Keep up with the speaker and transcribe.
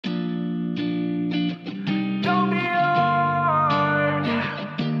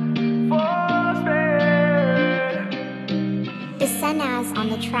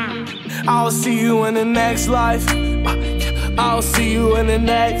WRLD. I'll see you in the next life. I'll see you in the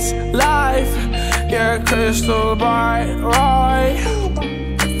next life. You're crystal bright, right?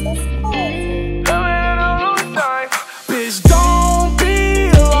 Bitch, don't be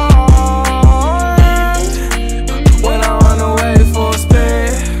alarmed when I run away full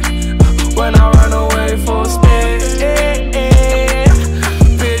speed. When I run away full speed.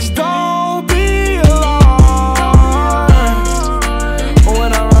 Bitch, don't be alarmed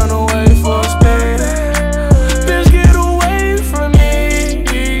when I run away full speed. Bitch, get away from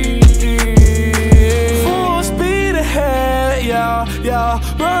me. Full speed ahead, yeah, yeah.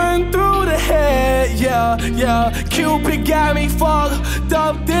 Run through the head, yeah, yeah. Cupid got me fucked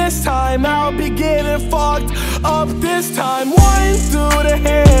up this time. I'll be getting fucked up this time. One through the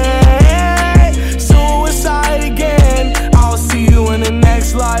head, suicide again. I'll see you in the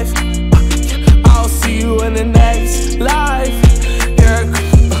next life. I'll see you in the next life. Yeah,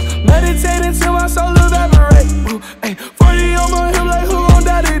 meditating till my soul evaporate. 40 on my hip like who gon'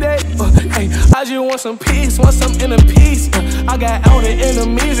 die today? I just want some peace, want some inner peace. I got outer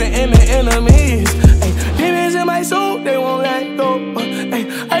enemies and inner enemies. Demons in my soul, they won't let go.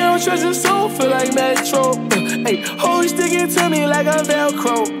 I don't trust the soul, feel like Metro. Holy sticking to me like I'm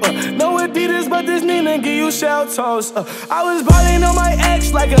Velcro. No Adidas, but this Nina give you shell toes. I was balling on my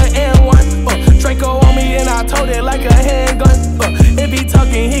ex like an N1. Draco on me and I told it like a handgun. If he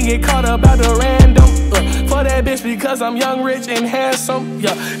talking, he get caught up at the random. For that bitch because I'm young, rich, and handsome.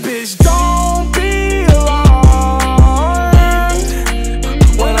 Yeah, bitch, don't be alarmed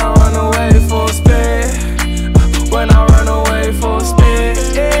when I run away full speed. When I run away full speed.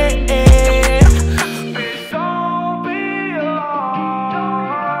 Bitch, don't be alarmed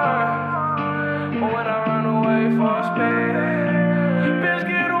when I run away full speed. Bitch,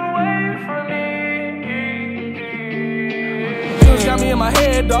 get away from me. Juice got me in my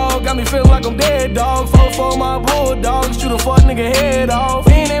head, dog. Got me feeling like I'm dead, dog. 4-4 my bulldogs. Shoot a fuck nigga head off.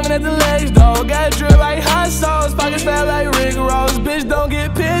 He ain't aiming at the legs, dog. Got drip like hot sauce. Pockets fat like Rick Ross. Bitch, don't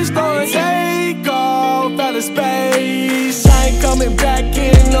get pissed on. Take off out of space. I ain't coming back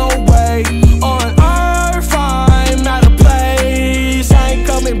in no way. On